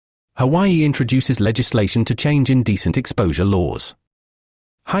Hawaii introduces legislation to change indecent exposure laws.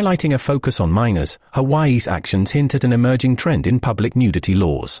 Highlighting a focus on minors, Hawaii's actions hint at an emerging trend in public nudity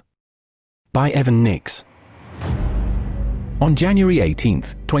laws. By Evan Nix. On January 18,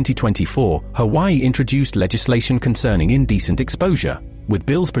 2024, Hawaii introduced legislation concerning indecent exposure, with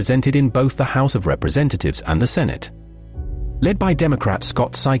bills presented in both the House of Representatives and the Senate. Led by Democrat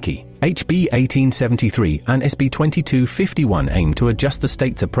Scott Saiki, HB 1873 and SB 2251 aim to adjust the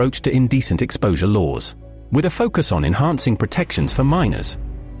state's approach to indecent exposure laws, with a focus on enhancing protections for minors.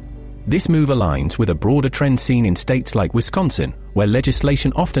 This move aligns with a broader trend seen in states like Wisconsin, where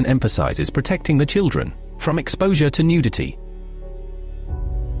legislation often emphasizes protecting the children from exposure to nudity.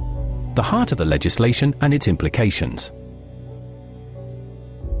 The heart of the legislation and its implications.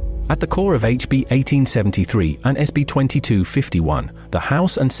 At the core of HB 1873 and SB 2251, the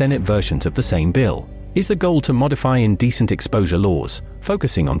House and Senate versions of the same bill, is the goal to modify indecent exposure laws,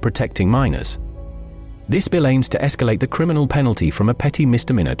 focusing on protecting minors. This bill aims to escalate the criminal penalty from a petty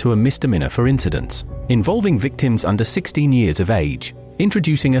misdemeanor to a misdemeanor for incidents involving victims under 16 years of age,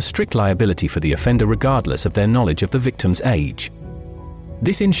 introducing a strict liability for the offender regardless of their knowledge of the victim's age.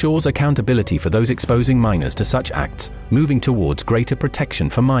 This ensures accountability for those exposing minors to such acts, moving towards greater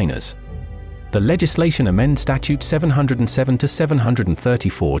protection for minors. The legislation amends Statute 707 to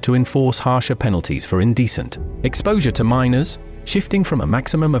 734 to enforce harsher penalties for indecent exposure to minors, shifting from a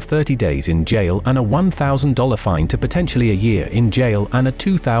maximum of 30 days in jail and a $1,000 fine to potentially a year in jail and a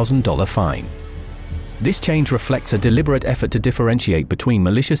 $2,000 fine. This change reflects a deliberate effort to differentiate between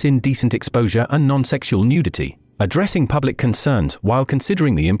malicious indecent exposure and non-sexual nudity, addressing public concerns while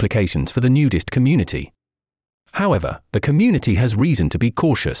considering the implications for the nudist community. However, the community has reason to be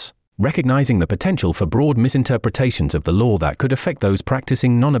cautious, recognizing the potential for broad misinterpretations of the law that could affect those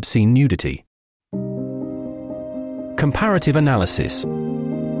practicing non-obscene nudity. Comparative analysis.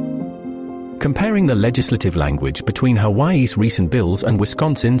 Comparing the legislative language between Hawaii's recent bills and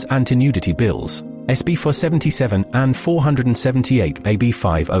Wisconsin's anti-nudity bills, SB 477 and 478, AB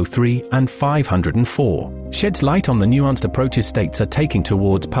 503 and 504, sheds light on the nuanced approaches states are taking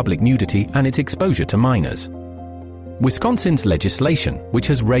towards public nudity and its exposure to minors. Wisconsin's legislation, which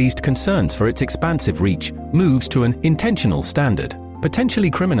has raised concerns for its expansive reach, moves to an intentional standard, potentially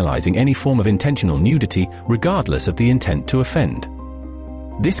criminalizing any form of intentional nudity regardless of the intent to offend.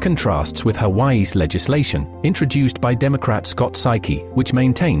 This contrasts with Hawaii's legislation, introduced by Democrat Scott Saiki, which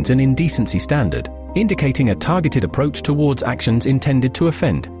maintains an indecency standard, indicating a targeted approach towards actions intended to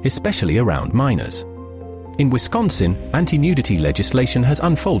offend, especially around minors. In Wisconsin, anti-nudity legislation has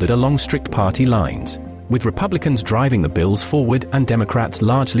unfolded along strict party lines, with Republicans driving the bills forward and Democrats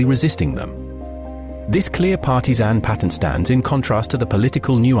largely resisting them. This clear partisan pattern stands in contrast to the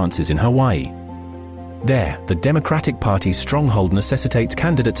political nuances in Hawaii. There, the Democratic Party's stronghold necessitates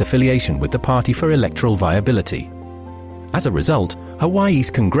candidates' affiliation with the party for electoral viability. As a result,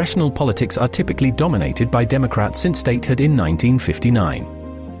 Hawaii's congressional politics are typically dominated by Democrats since statehood in 1959.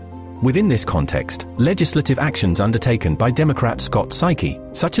 Within this context, legislative actions undertaken by Democrat Scott Saiki,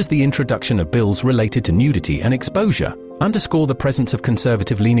 such as the introduction of bills related to nudity and exposure, underscore the presence of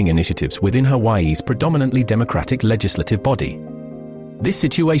conservative-leaning initiatives within Hawaii's predominantly Democratic legislative body. This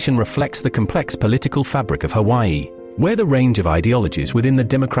situation reflects the complex political fabric of Hawaii, where the range of ideologies within the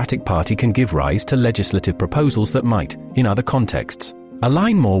Democratic Party can give rise to legislative proposals that might, in other contexts,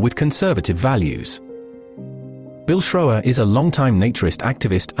 align more with conservative values. Bill Schroer is a longtime naturist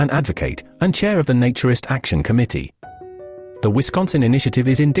activist and advocate, and chair of the Naturist Action Committee. The Wisconsin initiative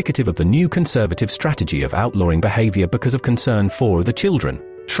is indicative of the new conservative strategy of outlawing behavior because of concern for the children,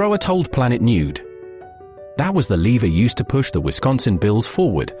 Schroer told Planet Nude. That was the lever used to push the Wisconsin bills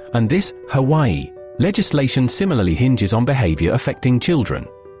forward, and this, Hawaii, legislation similarly hinges on behavior affecting children.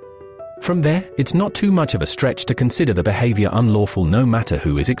 From there, it's not too much of a stretch to consider the behavior unlawful no matter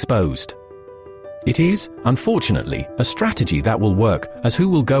who is exposed. It is, unfortunately, a strategy that will work, as who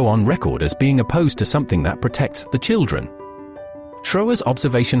will go on record as being opposed to something that protects the children. Schroer's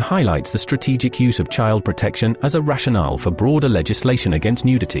observation highlights the strategic use of child protection as a rationale for broader legislation against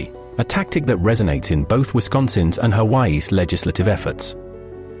nudity, a tactic that resonates in both Wisconsin's and Hawaii's legislative efforts.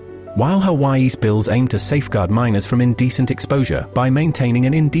 While Hawaii's bills aim to safeguard minors from indecent exposure by maintaining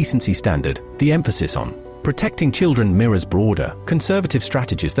an indecency standard, the emphasis on protecting children mirrors broader, conservative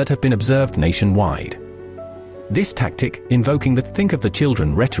strategies that have been observed nationwide. This tactic, invoking the "think of the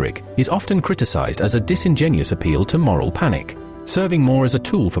children" rhetoric, is often criticized as a disingenuous appeal to moral panic, serving more as a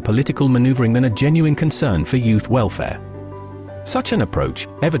tool for political maneuvering than a genuine concern for youth welfare. Such an approach,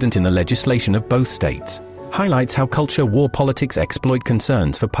 evident in the legislation of both states, highlights how culture war politics exploit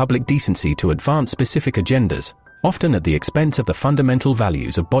concerns for public decency to advance specific agendas, often at the expense of the fundamental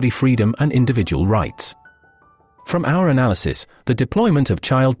values of body freedom and individual rights. From our analysis, the deployment of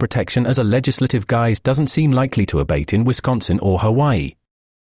child protection as a legislative guise doesn't seem likely to abate in Wisconsin or Hawaii.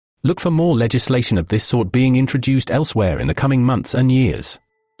 Look for more legislation of this sort being introduced elsewhere in the coming months and years.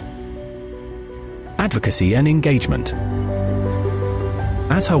 Advocacy and engagement.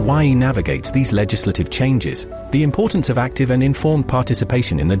 As Hawaii navigates these legislative changes, the importance of active and informed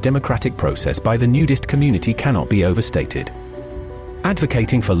participation in the democratic process by the nudist community cannot be overstated.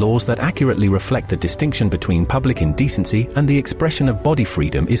 Advocating for laws that accurately reflect the distinction between public indecency and the expression of body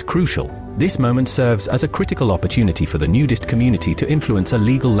freedom is crucial. This moment serves as a critical opportunity for the nudist community to influence a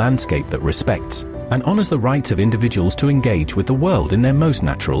legal landscape that respects and honors the rights of individuals to engage with the world in their most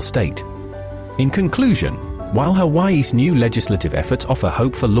natural state. In conclusion, while Hawaii's new legislative efforts offer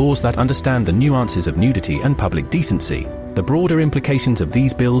hope for laws that understand the nuances of nudity and public decency, the broader implications of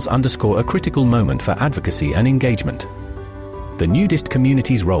these bills underscore a critical moment for advocacy and engagement. The nudist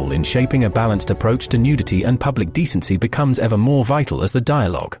community's role in shaping a balanced approach to nudity and public decency becomes ever more vital as the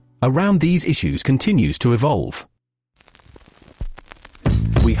dialogue around these issues continues to evolve.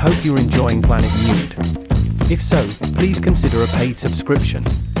 We hope you're enjoying Planet Nude. If so, please consider a paid subscription.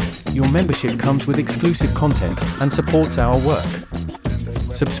 Your membership comes with exclusive content and supports our work.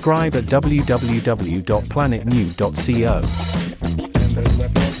 Subscribe at www.planetnude.co.